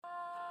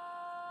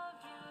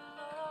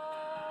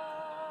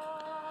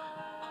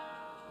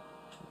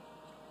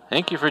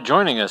Thank you for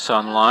joining us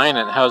online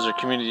at Hauser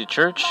Community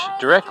Church.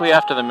 Directly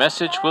after the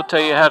message, we'll tell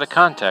you how to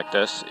contact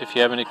us if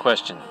you have any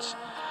questions.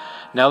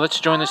 Now let's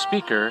join the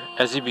speaker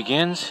as he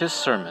begins his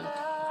sermon.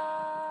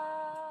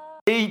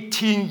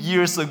 18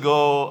 years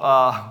ago,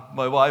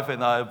 my wife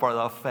and I brought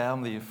our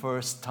family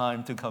first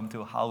time to come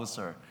to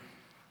Hauser.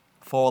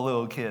 4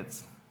 little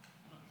kids.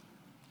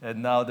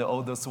 And now the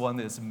oldest one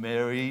is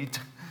married.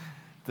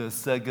 The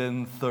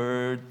second,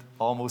 third,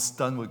 almost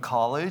done with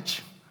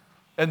college.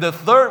 And the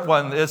third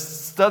one is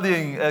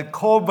studying at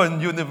Corbin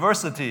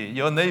University,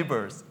 your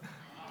neighbors.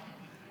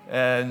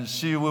 And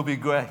she will be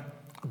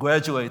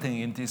graduating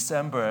in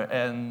December.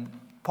 And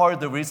part of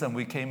the reason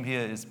we came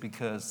here is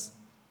because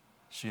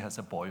she has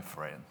a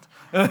boyfriend.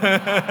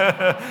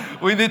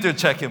 We need to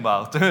check him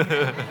out.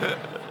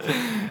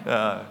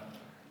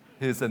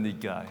 He's a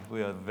neat guy.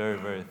 We are very,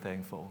 very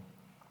thankful.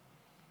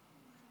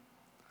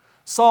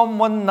 Psalm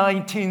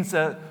 119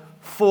 said,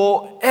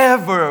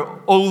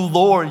 "Forever, O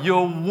Lord,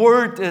 your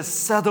word is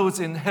settled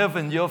in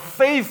heaven. Your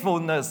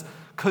faithfulness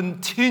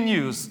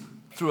continues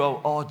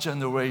throughout all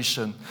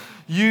generations.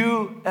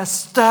 You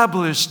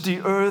establish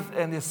the earth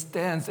and it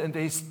stands, and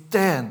they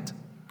stand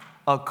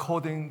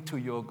according to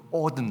your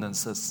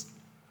ordinances.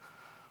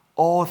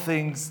 All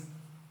things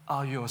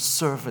are your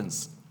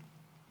servants.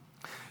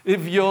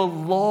 If your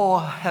law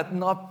had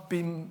not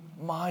been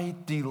my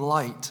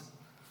delight,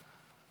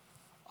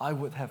 I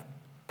would have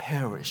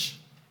perished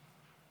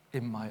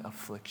in my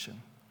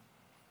affliction."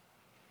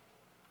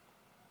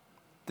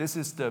 This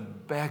is the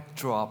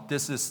backdrop.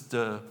 This is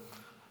the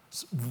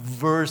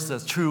verse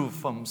that's true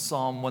from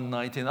Psalm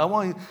 119. I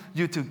want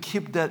you to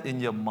keep that in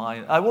your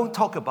mind. I won't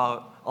talk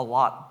about a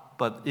lot,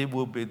 but it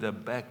will be the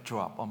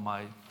backdrop of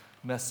my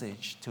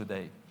message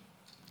today.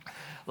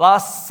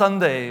 Last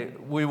Sunday,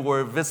 we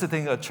were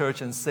visiting a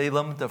church in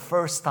Salem, the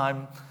first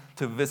time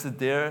to visit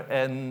there,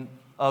 and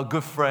a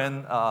good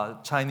friend, a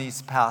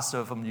Chinese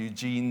pastor from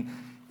Eugene,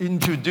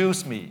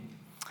 introduced me.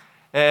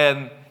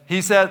 And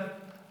he said,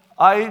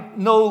 "I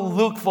know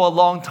Luke for a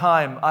long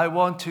time. I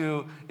want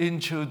to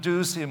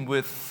introduce him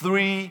with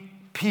 3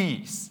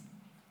 P's.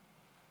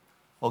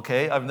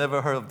 Okay, I've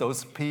never heard of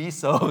those P's,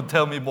 so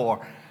tell me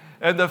more.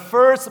 And the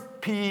first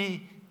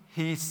P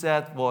he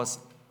said was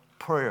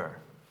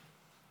prayer.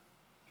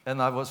 And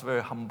I was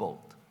very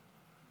humbled.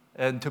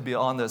 And to be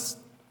honest,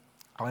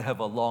 I have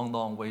a long,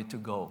 long way to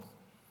go.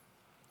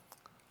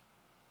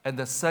 And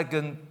the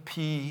second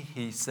P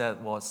he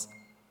said was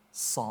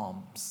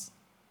Psalms.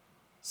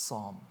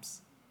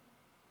 Psalms.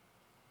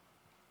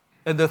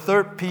 And the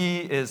third P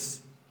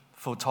is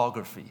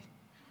photography.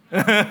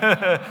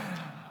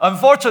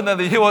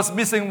 Unfortunately, he was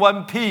missing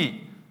 1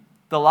 P.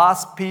 The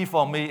last P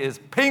for me is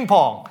ping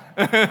pong.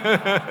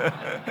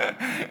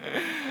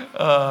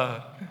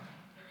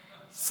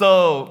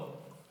 So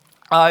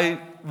I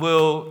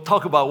will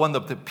talk about one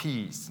of the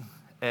P's,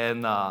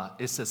 and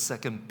it's the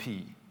second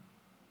P,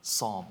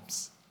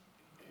 Psalms.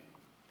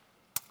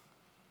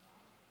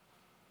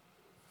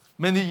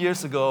 Many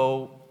years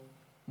ago,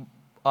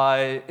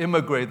 I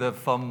immigrated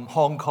from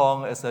Hong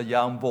Kong as a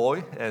young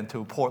boy and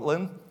to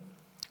Portland.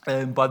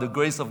 And by the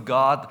grace of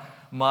God,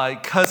 my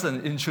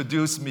cousin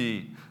introduced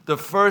me. The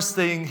first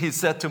thing he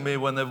said to me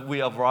when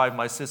we arrived,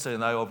 my sister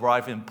and I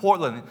arrived in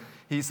Portland,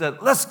 he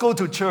said, "Let's go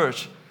to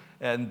church."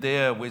 And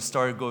there we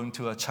started going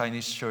to a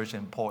Chinese church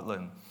in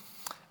Portland.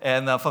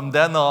 And from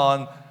then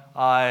on,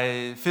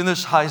 I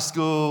finished high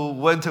school,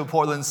 went to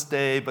Portland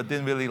State, but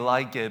didn't really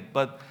like it.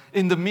 But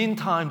in the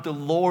meantime, the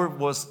Lord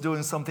was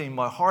doing something in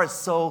my heart,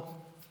 so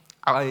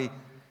I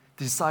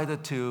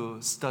decided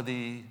to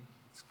study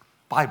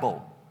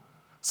Bible.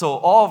 So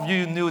all of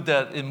you knew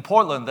that in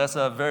Portland, that's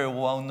a very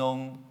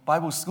well-known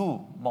Bible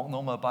school,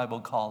 Multnomah Bible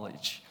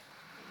College.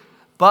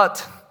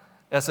 But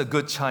as a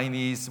good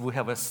Chinese, we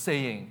have a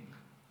saying,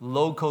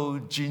 "Local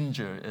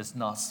ginger is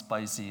not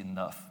spicy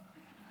enough."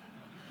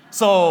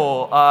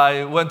 So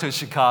I went to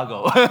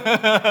Chicago.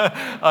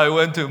 I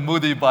went to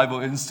Moody Bible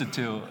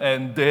Institute,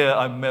 and there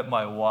I met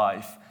my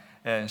wife.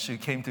 And she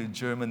came to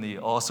Germany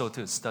also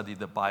to study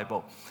the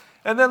Bible.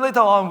 And then later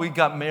on, we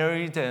got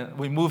married, and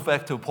we moved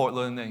back to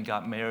Portland and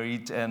got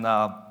married. And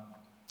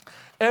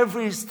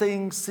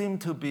everything seemed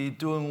to be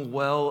doing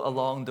well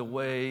along the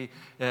way.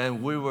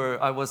 And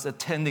I was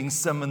attending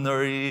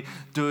seminary,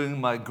 doing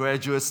my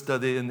graduate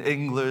study in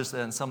English,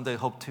 and someday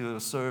hope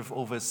to serve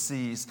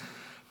overseas.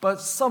 But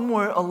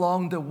somewhere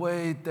along the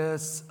way,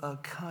 there's a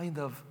kind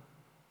of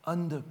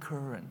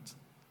undercurrent,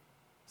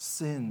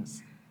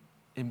 sins,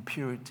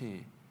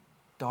 impurity,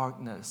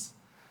 darkness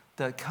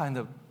that kind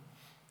of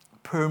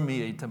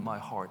permeated my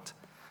heart.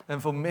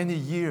 And for many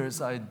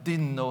years, I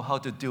didn't know how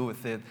to deal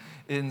with it.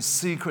 In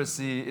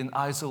secrecy, in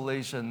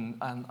isolation,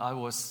 and I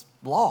was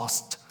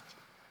lost.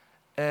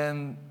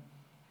 And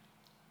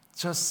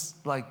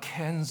just like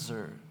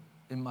cancer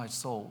in my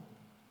soul.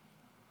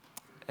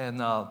 And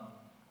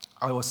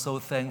I was so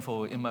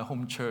thankful in my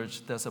home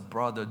church, there's a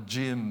brother,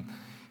 Jim.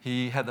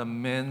 He had a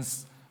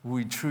men's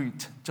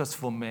retreat just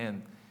for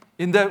men.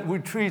 In that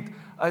retreat,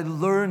 I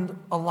learned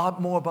a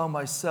lot more about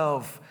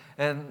myself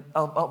and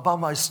about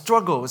my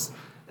struggles.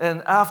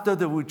 And after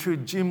the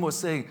retreat, Jim was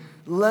saying,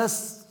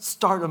 let's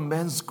start a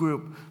men's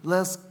group.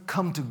 Let's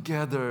come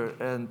together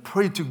and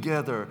pray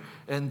together,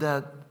 and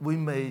that we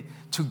may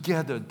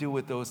together deal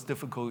with those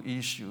difficult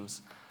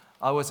issues.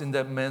 I was in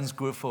that men's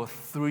group for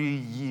 3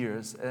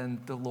 years,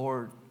 and the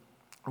Lord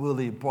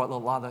really brought a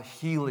lot of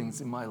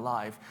healings in my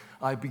life.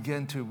 I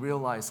began to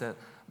realize that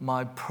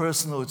my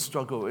personal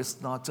struggle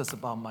is not just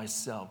about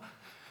myself.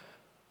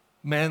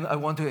 Man, I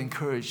want to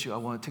encourage you. I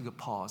want to take a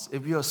pause.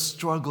 If you are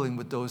struggling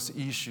with those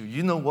issues,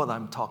 you know what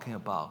I'm talking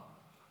about.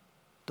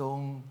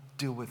 Don't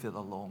deal with it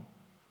alone.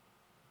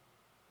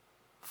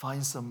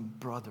 Find some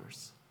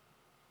brothers.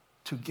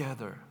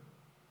 Together,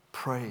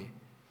 pray.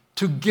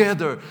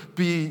 Together,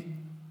 be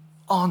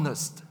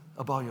honest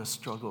about your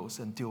struggles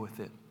and deal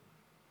with it.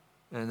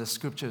 And the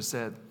scripture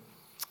said,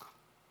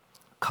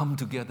 come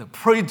together,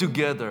 pray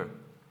together,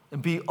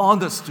 and be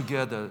honest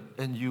together,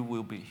 and you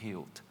will be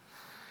healed.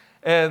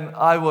 And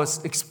I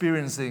was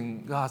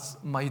experiencing God's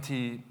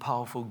mighty,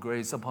 powerful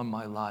grace upon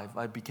my life.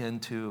 I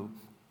began to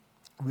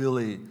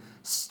really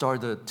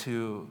started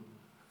to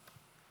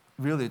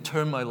really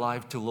turn my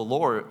life to the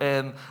Lord.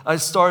 And I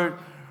started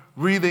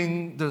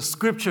reading the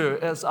scripture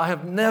as I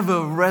have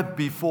never read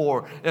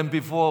before. And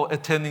before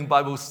attending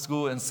Bible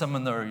school and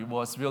seminary, it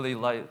was really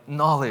like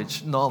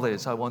knowledge.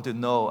 I want to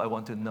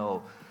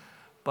know.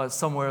 But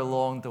somewhere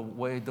along the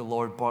way, the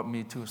Lord brought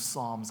me to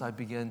Psalms. I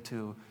began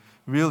to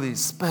really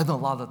spend a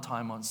lot of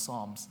time on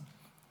Psalms.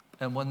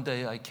 And one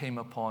day I came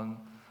upon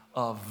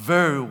a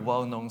very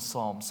well-known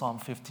psalm, Psalm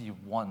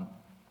 51.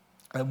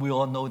 And we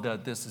all know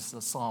that this is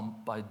a psalm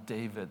by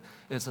David.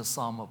 It's a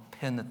psalm of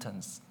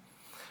penitence.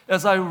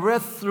 As I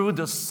read through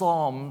the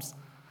Psalms,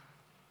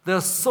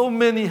 there's so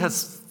many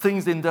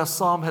things in that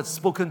psalm had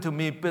spoken to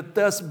me, but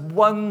there's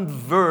one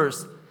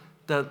verse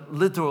that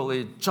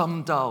literally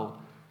jumped out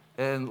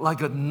and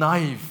like a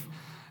knife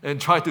and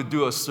tried to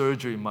do a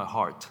surgery in my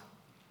heart.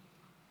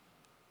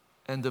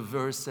 And the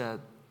verse said,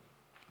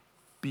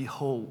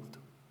 behold,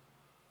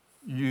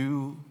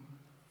 you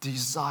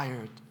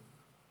desired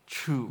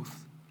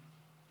truth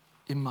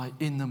in my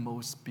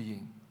innermost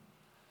being.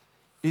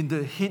 In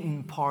the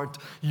hidden part,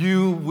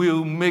 you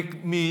will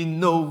make me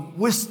know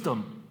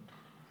wisdom.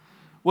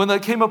 When I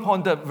came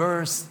upon that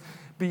verse,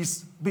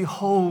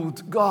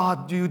 behold,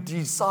 God, you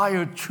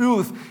desire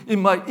truth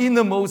in my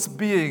innermost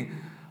being,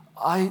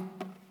 I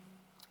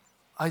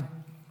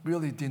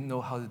really didn't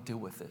know how to deal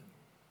with it.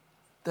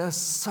 There's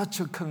such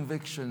a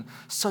conviction,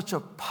 such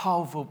a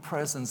powerful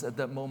presence at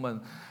that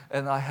moment.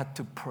 And I had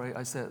to pray.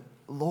 I said,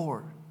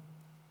 Lord,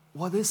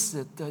 what is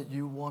it that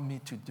you want me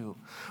to do?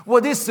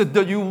 What is it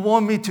that you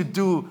want me to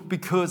do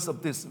because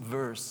of this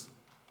verse?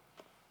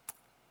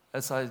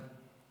 As I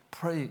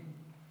prayed,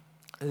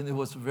 and it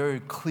was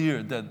very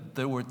clear that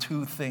there were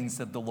two things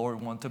that the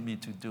Lord wanted me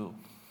to do.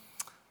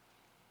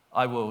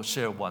 I will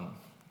share one.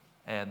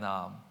 And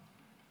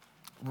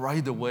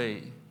right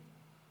away,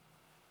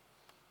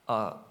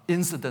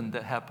 incident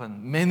that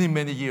happened many,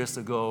 many years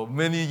ago,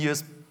 many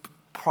years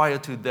prior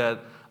to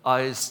that,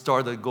 I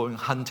started going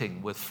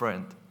hunting with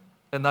friends.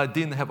 And I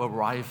didn't have a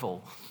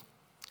rifle.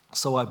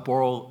 So I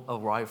borrowed a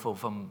rifle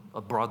from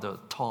a brother,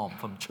 Tom,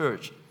 from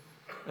church.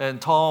 And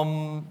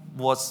Tom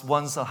was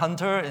once a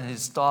hunter, and he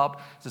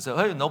stopped. He said,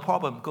 hey, no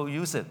problem, go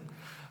use it.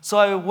 So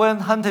I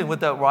went hunting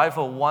with that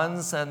rifle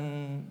once,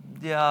 and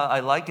yeah,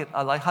 I like it.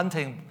 I like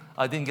hunting.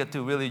 I didn't get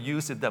to really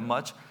use it that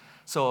much.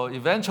 So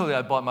eventually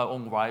I bought my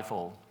own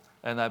rifle,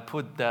 and I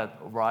put that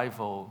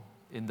rifle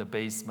in the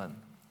basement.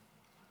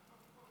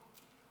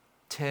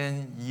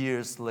 10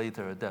 years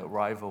later, that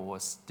rifle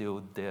was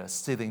still there,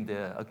 sitting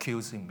there,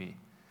 accusing me.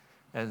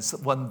 And so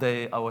one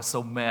day, I was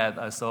so mad,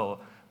 I said,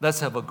 let's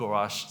have a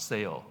garage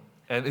sale.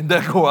 And in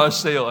that garage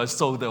sale, I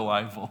sold the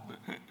rifle.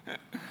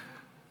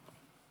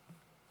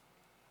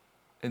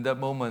 In that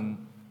moment,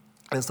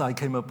 as I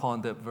came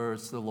upon that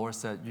verse, the Lord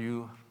said,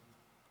 you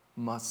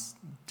must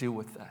deal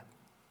with that.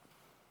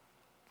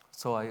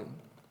 So I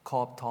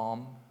called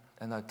Tom,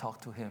 and I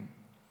talked to him.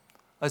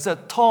 I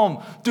said,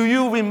 Tom, do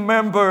you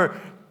remember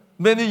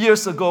many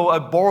years ago, I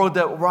borrowed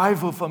that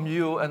rifle from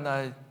you, and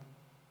I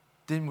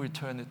didn't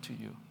return it to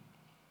you?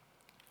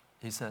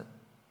 He said,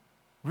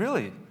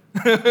 really?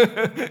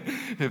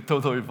 He'd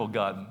totally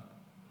forgotten.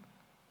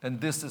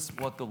 And this is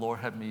what the Lord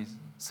had me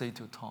say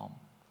to Tom.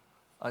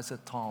 I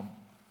said, Tom,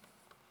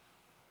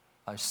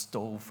 I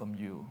stole from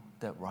you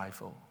that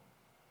rifle.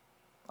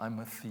 I'm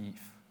a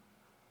thief.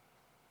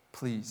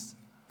 Please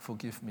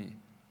forgive me,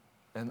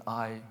 and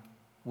I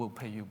will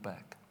pay you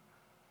back.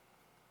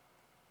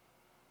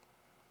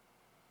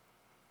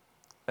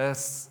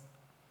 As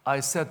I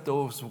said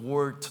those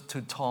words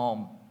to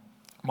Tom,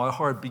 my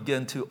heart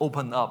began to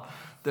open up.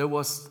 There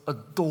was a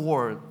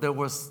door that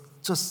was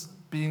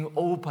just being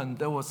opened.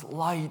 There was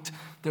light.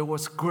 There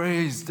was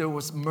grace. There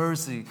was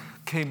mercy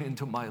came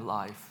into my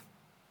life.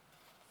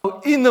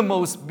 Our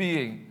innermost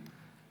being.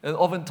 And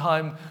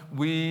oftentimes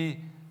we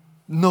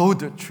know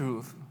the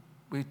truth.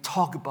 We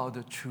talk about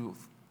the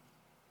truth.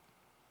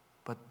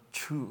 But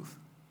truth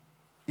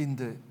in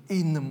the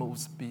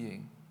innermost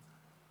being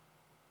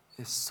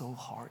is so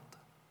hard,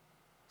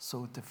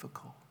 so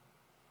difficult.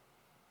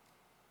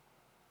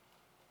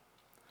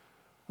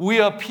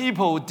 We are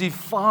people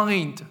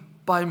defined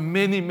by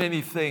many,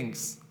 many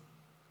things.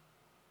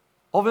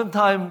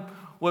 Oftentimes,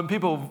 when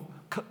people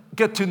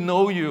get to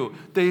know you,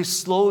 they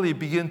slowly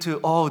begin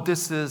to,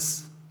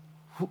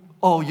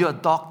 you're a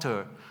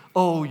doctor.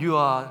 Oh, you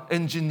are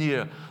an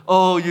engineer.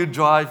 Oh, you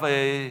drive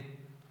a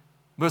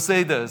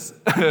Mercedes.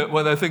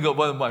 When I think of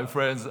one of my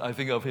friends, I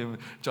think of him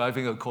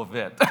driving a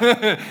Corvette.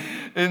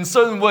 In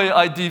certain way,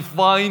 I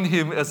define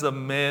him as a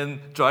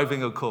man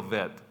driving a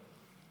Corvette.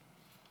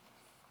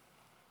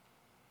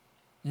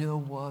 You know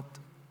what?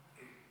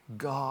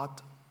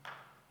 God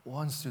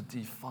wants to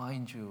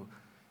define you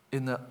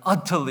in an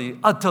utterly,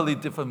 utterly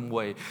different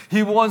way.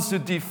 He wants to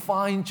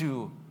define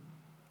you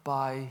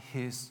by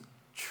His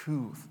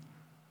truth.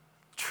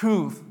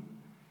 Truth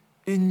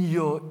in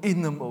your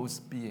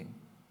innermost being.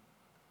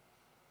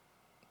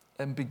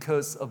 And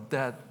because of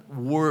that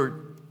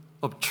word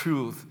of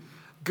truth,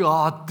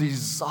 God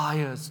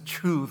desires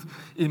truth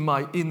in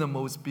my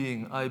innermost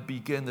being. I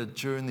began a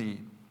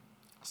journey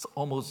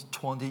almost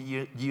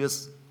 20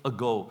 years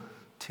ago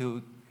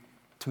till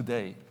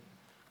today.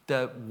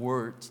 That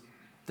word,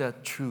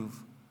 that truth,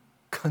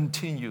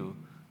 continue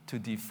to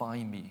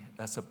define me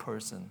as a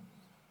person,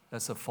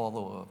 as a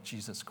follower of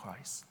Jesus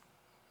Christ.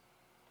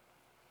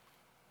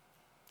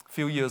 A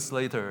few years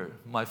later,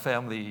 my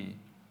family,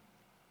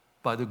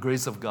 by the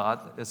grace of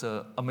God, it's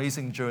an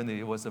amazing journey.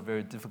 It was a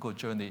very difficult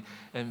journey.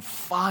 And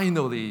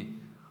finally,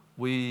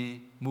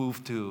 we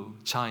moved to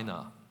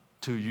China,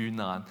 to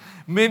Yunnan.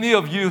 Many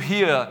of you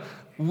here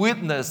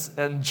witnessed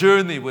and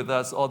journeyed with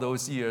us all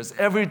those years.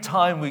 Every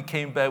time we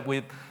came back,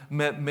 we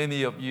met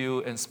many of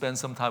you and spent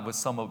some time with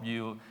some of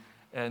you.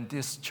 And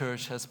this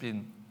church has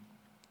been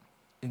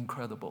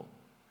incredible.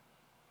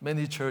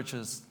 Many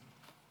churches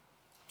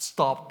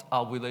stopped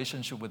our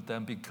relationship with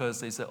them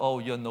because they said, oh,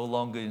 you're no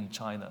longer in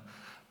China.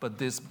 But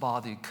this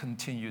body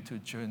continued to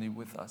journey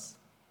with us.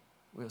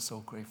 We are so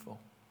grateful.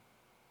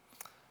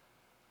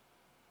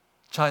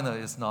 China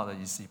is not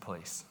an easy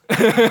place.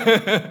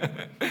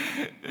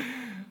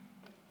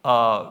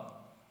 My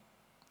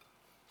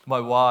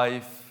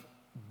wife,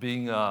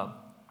 being a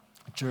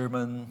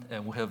German,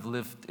 and we have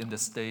lived in the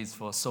States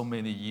for so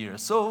many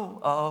years, so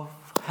our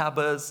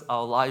habits,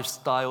 our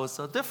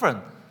lifestyles are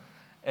different.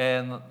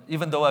 And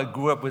even though I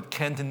grew up with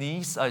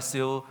Cantonese, I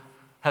still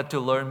had to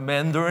learn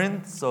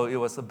Mandarin, so it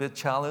was a bit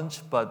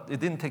challenge, but it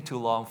didn't take too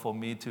long for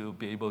me to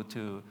be able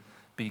to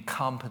be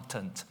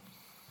competent.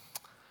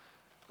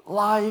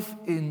 Life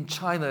in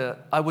China,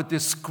 I would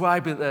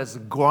describe it as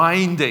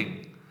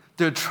grinding.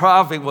 The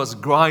traffic was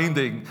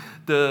grinding.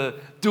 The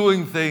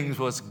doing things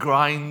was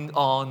grind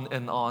on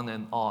and on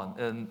and on,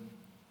 and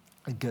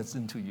it gets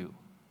into you.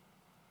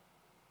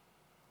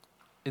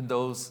 In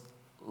those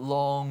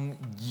long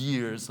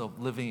years of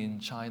living in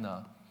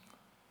China,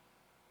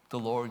 the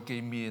Lord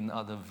gave me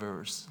another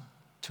verse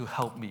to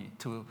help me,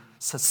 to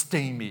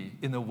sustain me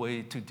in a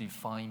way to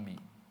define me.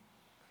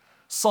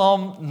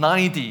 Psalm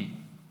 90.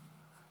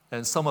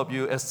 And some of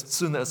you, as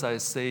soon as I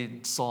say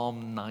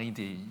Psalm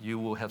 90, you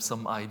will have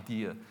some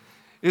idea.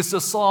 It's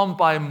a psalm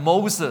by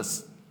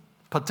Moses.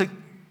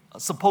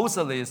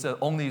 Supposedly, it's the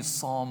only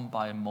psalm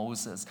by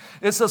Moses.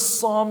 It's a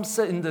psalm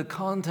set in the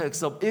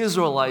context of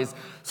Israelites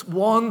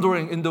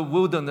wandering in the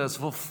wilderness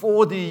for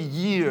 40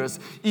 years,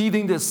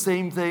 eating the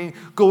same thing,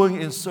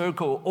 going in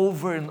circle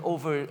over and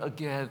over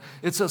again.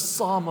 It's a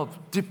psalm of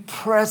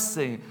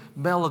depressing,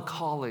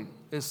 melancholic.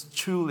 It's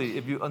truly,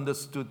 if you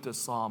understood the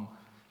psalm,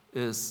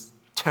 is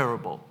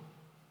terrible.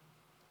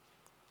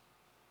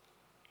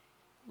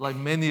 Like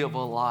many of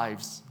our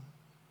lives,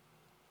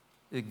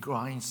 it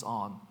grinds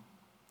on.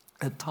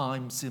 At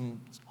times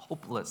seems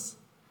hopeless,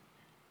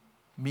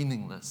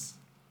 meaningless.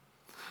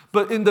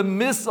 But in the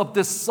midst of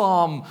this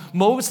psalm,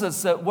 Moses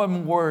said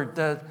one word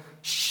that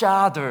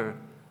shattered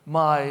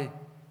a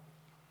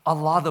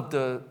lot of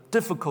the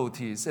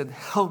difficulties and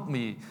helped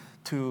me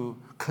to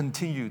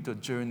continue the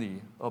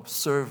journey of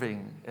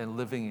serving and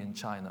living in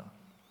China.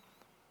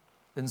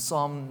 In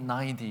Psalm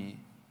 90,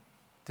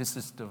 this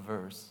is the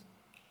verse.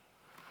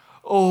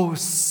 Oh,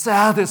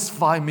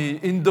 satisfy me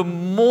in the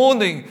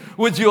morning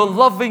with your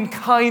loving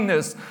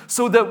kindness,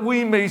 so that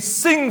we may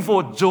sing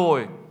for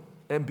joy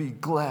and be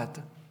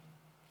glad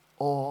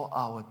all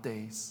our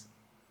days.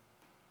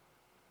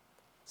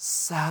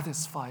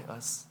 Satisfy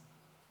us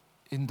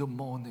in the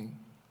morning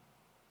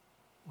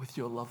with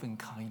your loving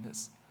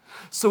kindness,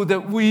 so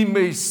that we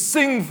may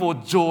sing for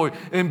joy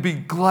and be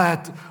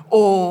glad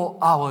all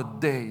our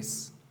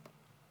days.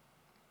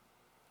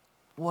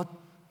 What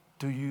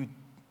do you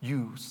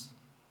use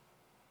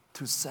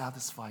to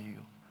satisfy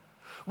you?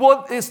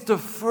 What is the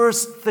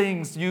first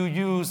things you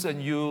use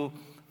and you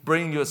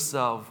bring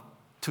yourself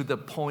to the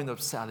point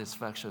of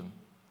satisfaction?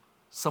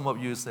 Some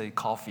of you say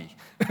coffee.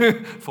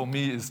 For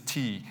me, it's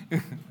tea.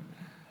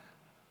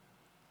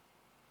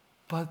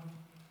 But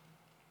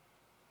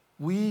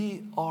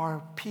we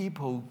are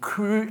people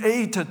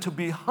created to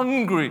be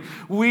hungry.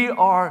 We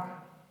are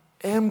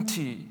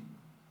empty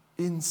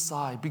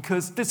inside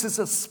because this is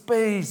a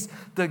space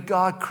that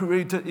God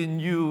created in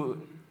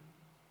you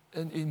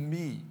and in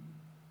me.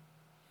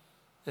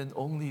 And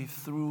only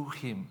through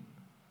Him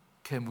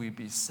can we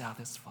be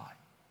satisfied.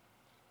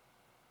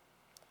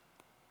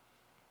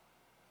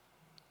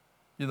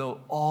 You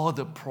know, all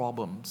the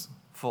problems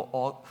for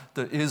all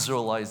the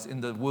Israelites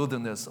in the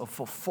wilderness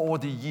for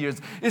 40 years,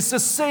 it's the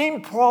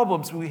same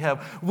problems we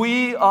have.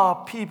 We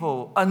are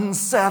people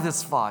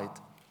unsatisfied.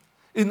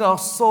 In our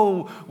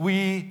soul,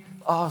 we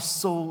are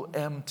so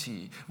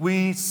empty.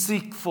 We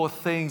seek for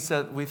things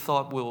that we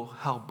thought will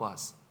help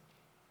us,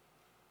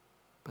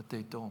 but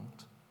they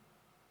don't.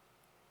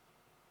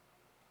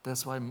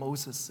 That's why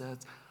Moses said,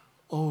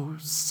 "Oh,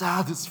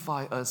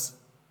 satisfy us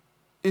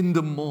in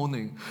the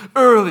morning,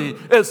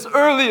 as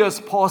early as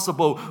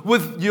possible,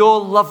 with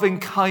your loving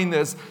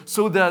kindness,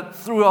 so that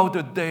throughout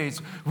the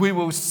days we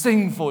will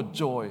sing for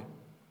joy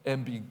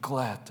and be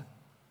glad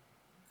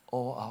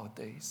all our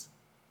days."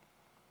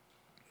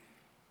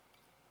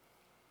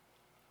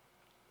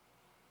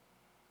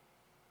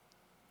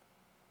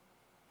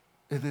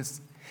 It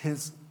is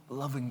His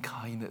loving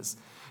kindness.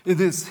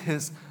 It is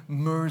His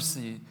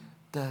mercy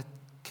that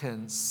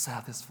can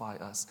satisfy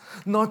us.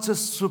 Not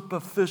just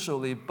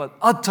superficially, but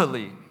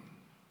utterly,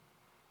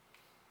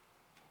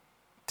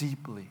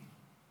 deeply.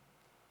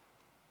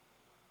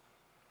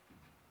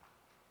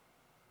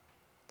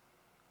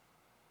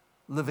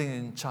 Living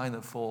in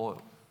China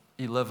for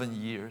 11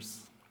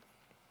 years,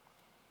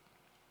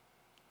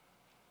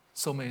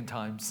 so many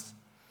times,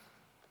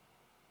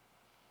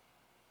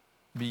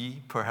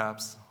 me,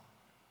 perhaps,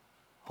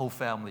 whole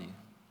family,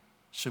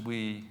 should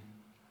we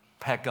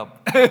pack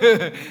up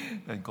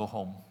and go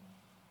home?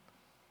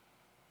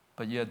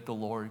 But yet the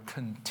Lord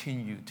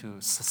continued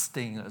to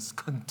sustain us,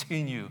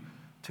 continue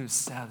to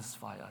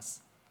satisfy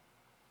us.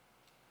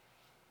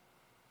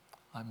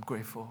 I'm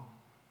grateful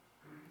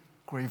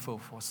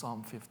for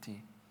Psalm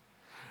 50.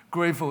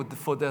 Grateful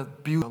for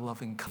that beautiful,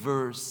 loving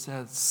verse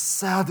that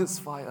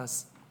satisfy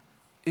us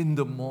in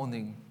the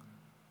morning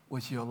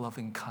with your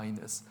loving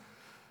kindness,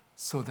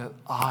 so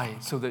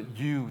that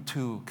you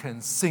too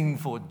can sing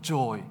for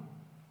joy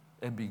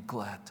and be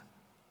glad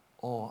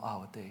all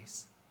our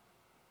days.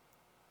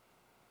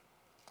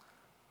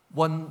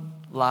 One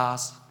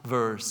last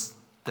verse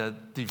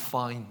that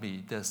defined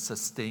me, that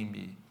sustained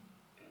me,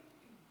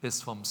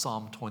 is from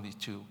Psalm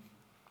 22.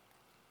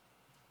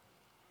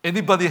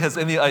 Anybody has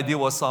any idea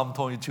what Psalm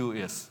 22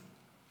 is?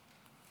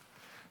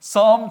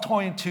 Psalm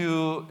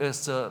 22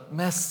 is a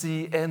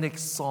messianic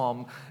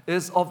psalm.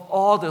 It's of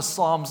all the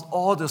psalms,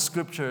 all the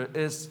scripture,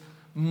 is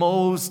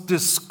most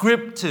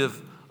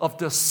descriptive of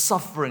the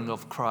suffering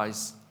of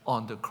Christ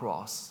on the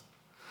cross.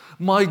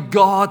 My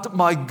God,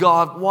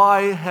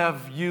 why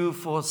have you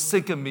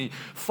forsaken me?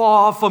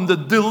 Far from the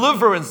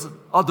deliverance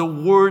of the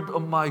word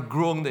of my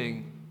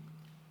groaning.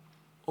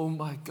 Oh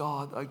my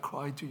God, I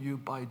cry to you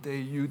by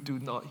day, you do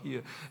not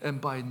hear, and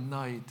by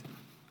night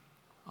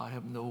I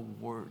have no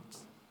words.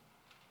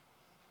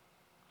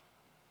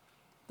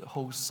 The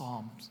whole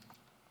Psalms,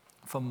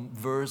 from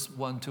verse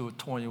 1 to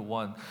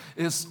 21,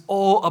 is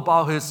all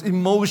about his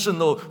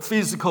emotional,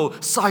 physical,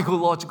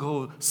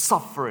 psychological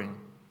suffering.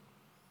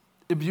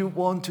 If you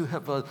want to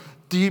have a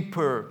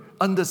deeper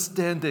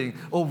understanding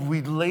of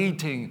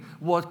relating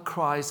what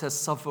Christ has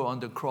suffered on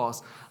the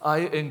cross, I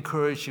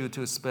encourage you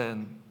to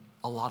spend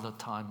a lot of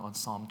time on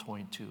Psalm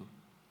 22.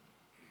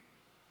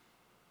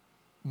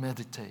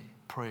 Meditate,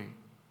 pray.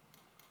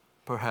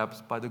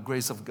 Perhaps by the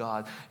grace of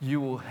God,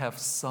 you will have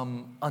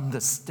some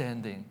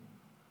understanding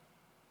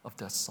of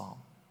that psalm.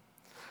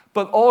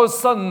 But all of a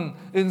sudden,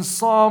 in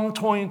Psalm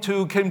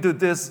 22 came to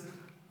this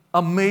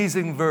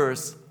amazing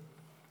verse.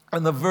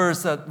 And the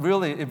verse that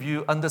really, if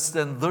you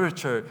understand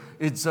literature,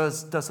 it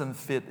just doesn't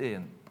fit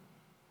in.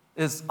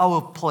 It's out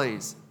of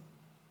place.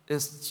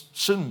 It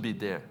shouldn't be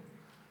there.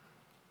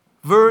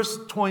 Verse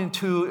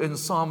 22 in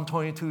Psalm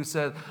 22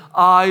 said,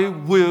 I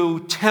will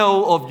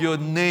tell of your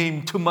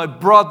name to my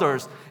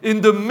brothers.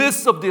 In the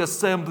midst of the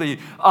assembly,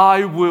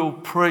 I will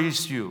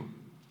praise you.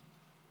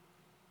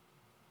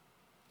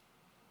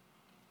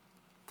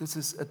 This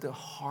is at the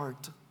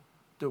heart,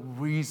 the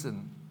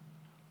reason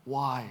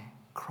why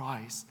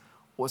Christ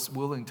was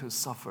willing to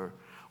suffer,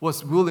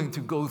 was willing to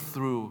go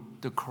through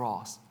the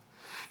cross.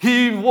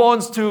 He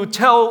wants to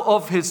tell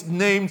of his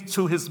name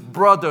to his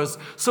brothers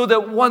so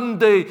that one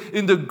day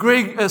in the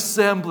great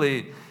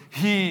assembly,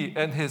 he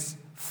and his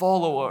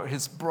follower,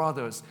 his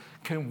brothers,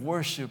 can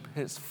worship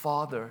his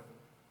Father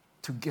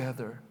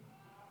together.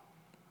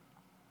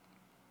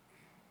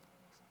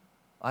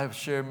 I have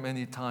shared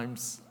many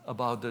times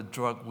about the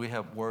drug we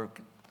have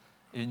worked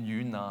in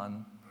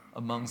Yunnan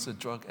amongst the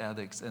drug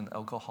addicts and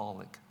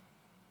alcoholics.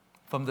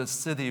 From the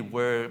city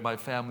where my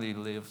family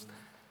lives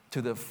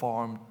to the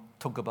farm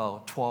took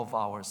about 12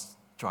 hours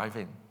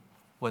driving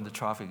when the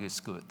traffic is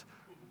good.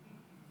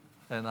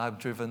 And I've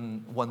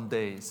driven one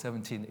day,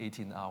 17,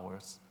 18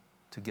 hours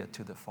to get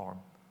to the farm.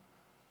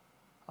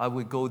 I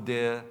would go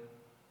there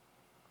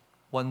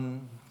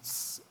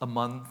once a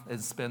month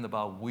and spend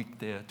about a week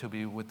there to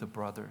be with the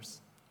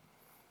brothers.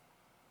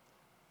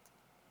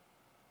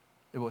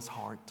 It was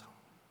hard.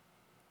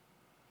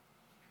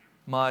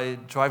 my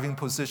driving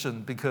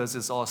position because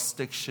it's all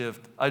stick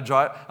shift. I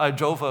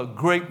drove a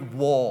Great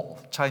Wall,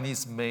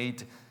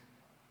 Chinese-made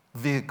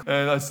vehicle.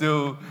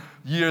 And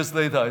years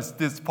later,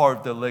 this part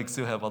of the leg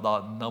still have a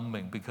lot of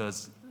numbing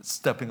because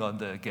stepping on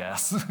the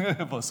gas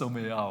for so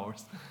many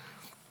hours.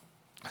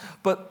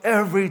 But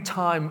every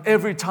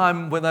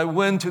time when I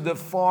went to the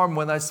farm,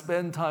 when I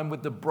spent time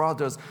with the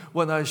brothers,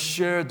 when I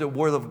shared the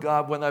Word of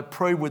God, when I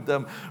pray with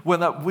them,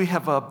 we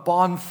have a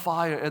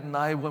bonfire at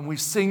night, when we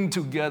sing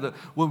together,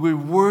 when we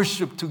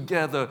worship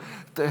together,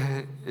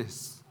 there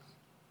is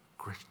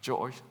great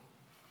joy.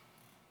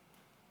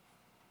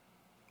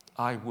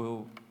 I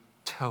will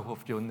tell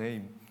of your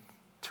name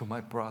to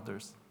my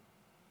brothers.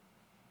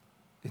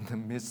 In the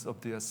midst of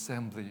the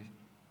assembly,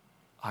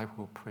 I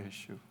will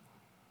praise you.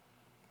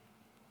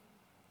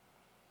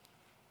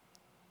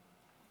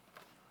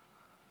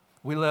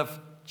 We left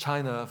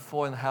China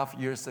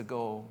 4.5 years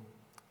ago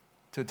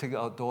to take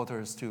our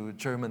daughters to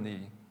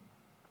Germany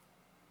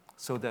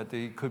so that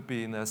they could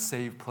be in a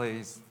safe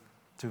place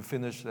to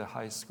finish their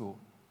high school.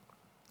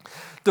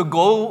 The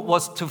goal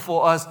was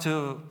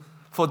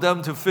for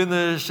them to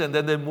finish and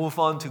then they move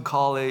on to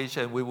college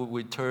and we would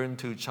return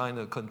to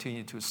China,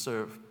 continue to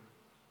serve.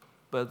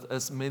 But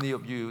as many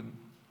of you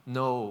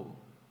know,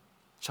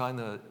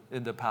 China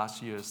in the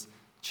past years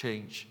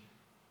changed.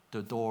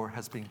 The door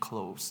has been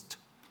closed.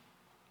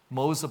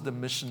 Most of the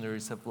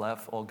missionaries have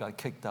left or got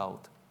kicked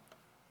out,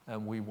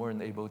 and we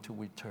weren't able to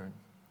return.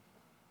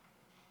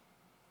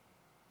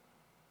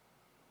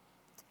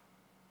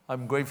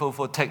 I'm grateful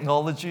for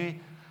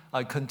technology.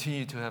 I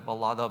continue to have a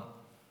lot of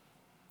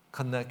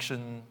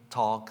connection,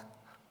 talk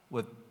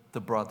with the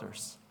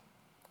brothers.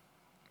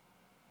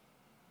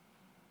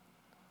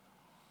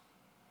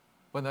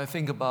 When I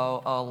think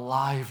about our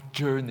life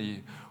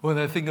journey, when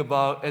I think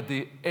about at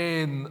the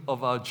end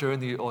of our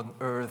journey on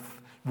earth,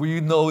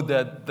 we know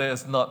that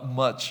there's not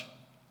much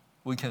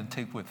we can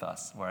take with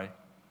us, right?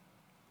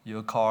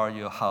 Your car,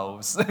 your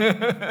house,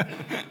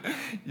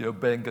 your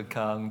bank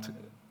account,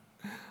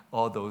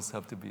 all those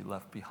have to be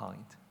left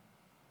behind.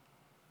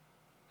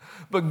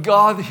 But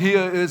God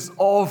here is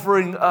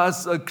offering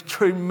us a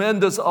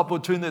tremendous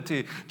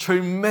opportunity,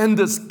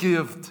 tremendous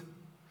gift.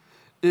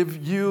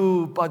 If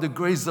you, by the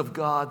grace of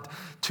God,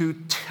 to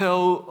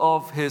tell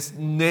of His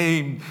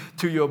name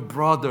to your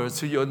brothers,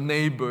 to your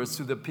neighbors,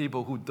 to the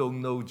people who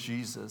don't know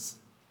Jesus,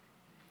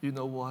 you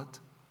know what?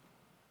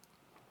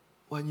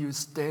 When you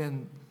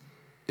stand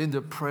in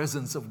the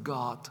presence of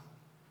God,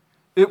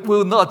 it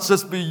will not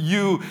just be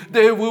you.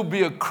 There will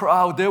be a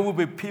crowd. There will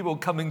be people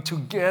coming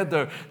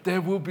together. There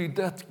will be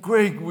that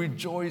great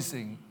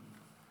rejoicing.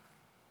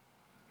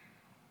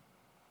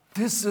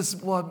 This is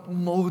what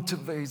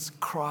motivates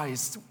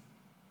Christ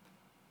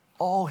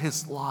all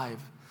His life.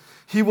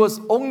 He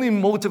was only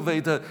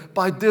motivated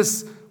by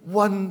this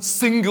one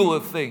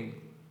singular thing.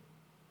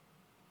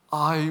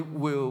 I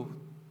will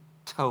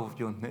tell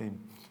your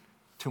name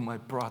to my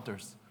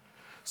brothers,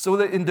 so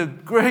that in the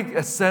great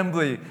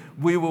assembly,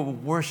 we will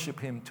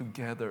worship Him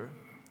together.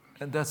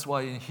 And that's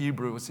why in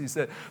Hebrews, he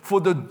said,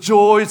 for the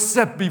joy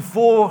set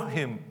before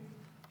Him,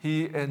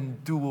 He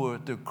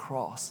endured the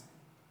cross,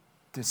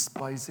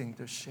 despising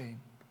the shame.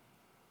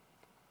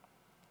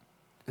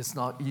 It's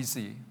not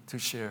easy to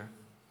share.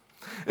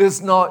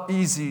 It's not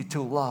easy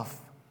to love.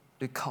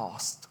 It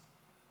costs,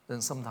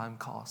 and sometimes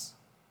costs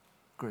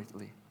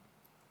greatly.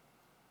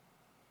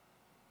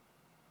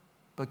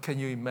 But can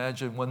you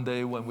imagine one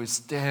day when we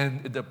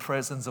stand in the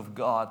presence of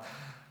God,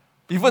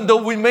 even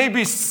though we may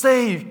be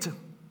saved,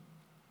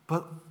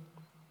 but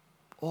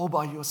all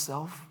by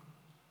yourself?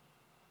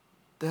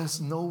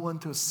 There's no one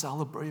to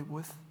celebrate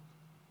with.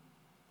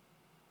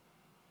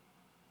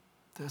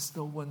 There's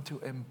no one to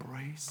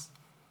embrace.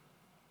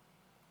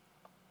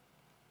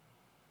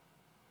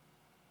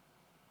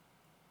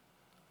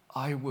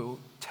 I will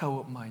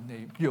tell my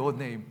name, your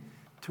name,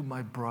 to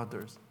my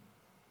brothers.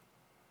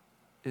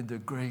 In the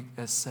great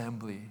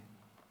assembly,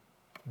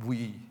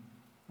 we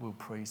will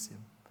praise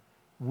Him.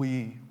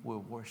 We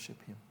will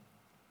worship Him.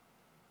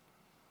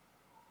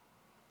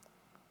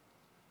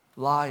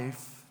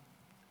 Life,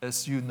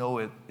 as you know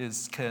it,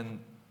 can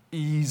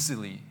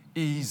easily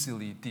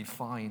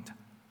defined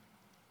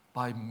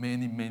by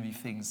many, many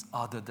things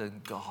other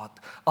than God,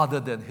 other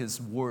than His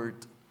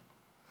Word.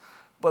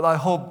 But I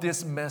hope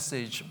this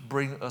message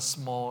brings a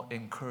small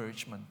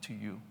encouragement to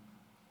you.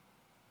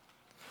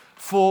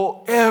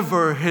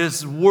 Forever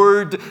His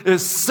word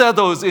is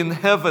settled in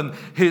heaven.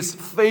 His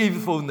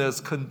faithfulness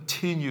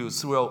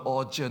continues throughout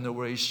all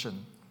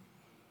generations.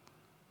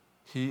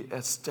 He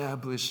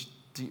established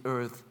the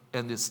earth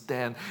and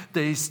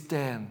they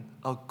stand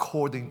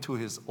according to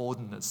His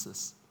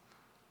ordinances.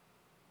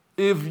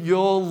 If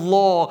your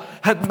law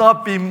had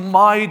not been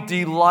my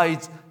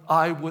delight,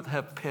 I would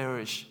have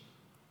perished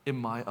in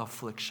my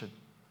affliction.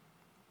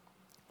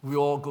 We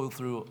all go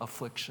through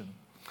affliction.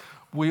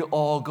 We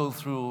all go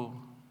through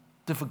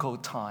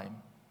difficult time.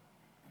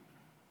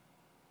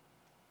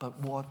 But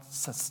what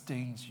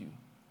sustains you?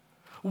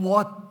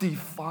 What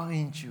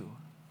defines you?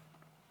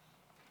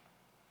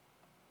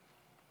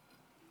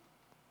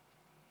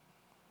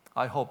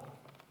 I hope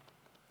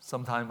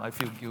sometimes I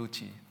feel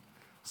guilty.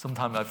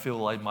 Sometimes I feel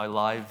like my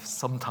life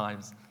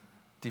sometimes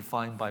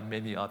defined by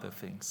many other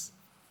things.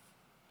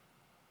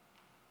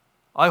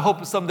 I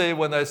hope someday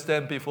when I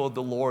stand before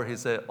the Lord, He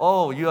said,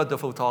 "Oh, you are the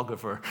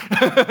photographer.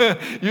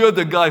 You are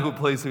the guy who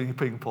plays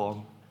ping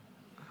pong."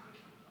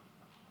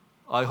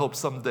 I hope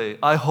someday,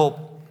 I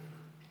hope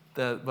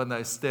that when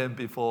I stand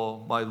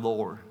before my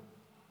Lord,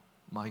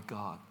 my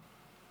God,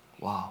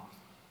 wow,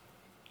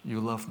 you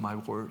love my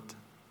word.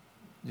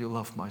 You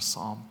love my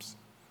psalms.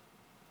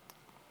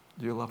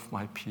 You love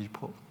my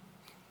people.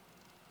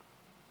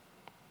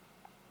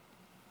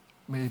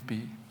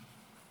 Maybe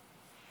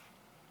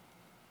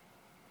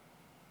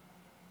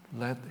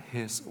let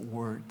His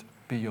word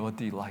be your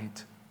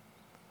delight.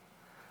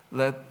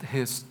 Let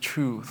His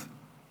truth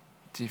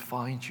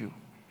define you.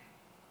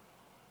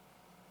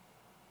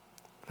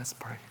 Let's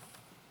pray.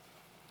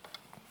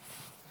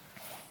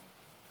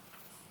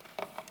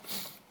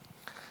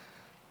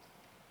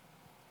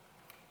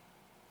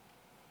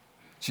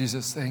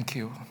 Jesus, thank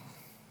you.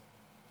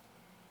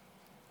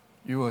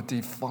 You are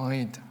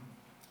defined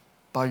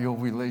by your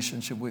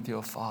relationship with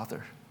your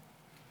Father.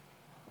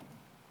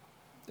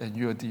 And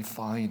you are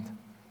defined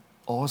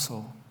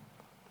also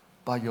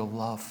by your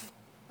love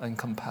and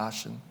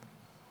compassion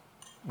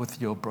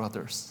with your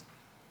brothers,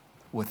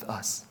 with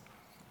us.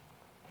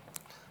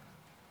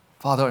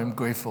 Father, I'm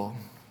grateful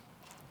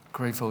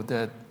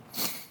that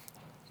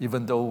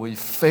even though we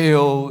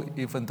fail,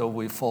 even though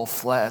we fall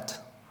flat,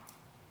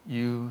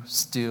 you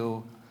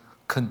still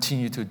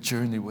continue to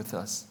journey with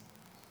us,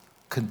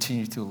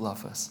 continue to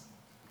love us.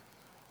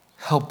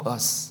 Help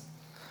us,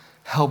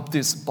 help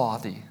this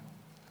body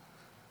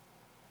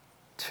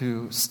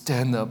to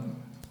stand up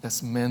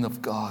as men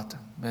of God,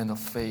 men of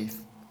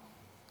faith,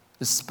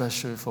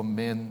 especially for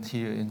men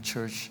here in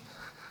church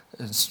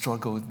and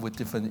struggle with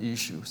different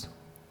issues,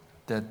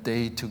 that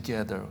they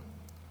together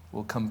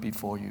will come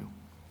before you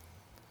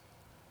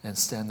and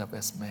stand up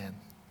as men.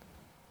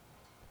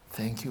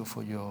 Thank you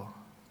for your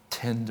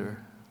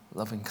tender,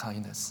 loving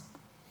kindness.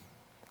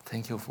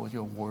 Thank you for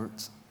your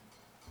words.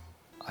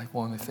 I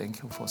want to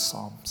thank you for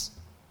Psalms.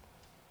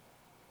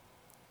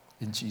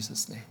 In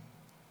Jesus' name,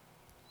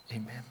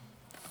 amen.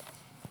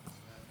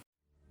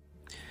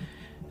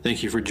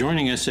 Thank you for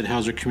joining us at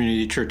Hauser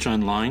Community Church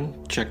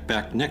Online. Check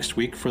back next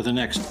week for the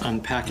next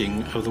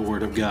unpacking of the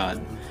Word of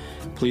God.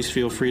 Please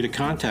feel free to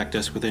contact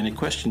us with any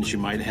questions you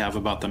might have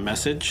about the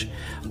message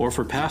or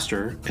for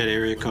Pastor at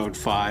area code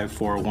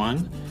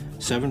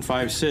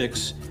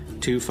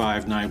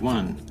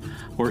 541-756-2591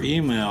 or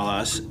email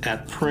us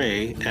at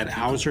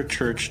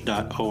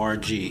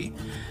pray@hauserchurch.org.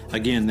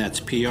 Again, that's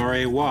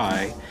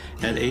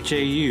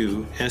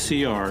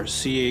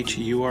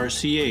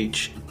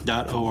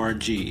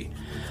pray@hauserchurch.org.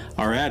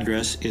 Our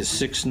address is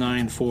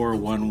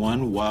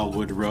 69411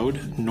 Wildwood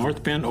Road,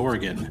 North Bend,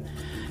 Oregon,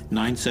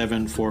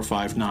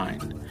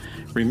 97459.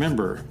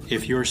 Remember,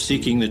 if you're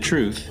seeking the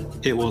truth,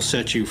 it will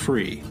set you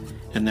free,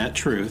 and that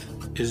truth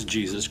is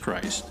Jesus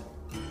Christ.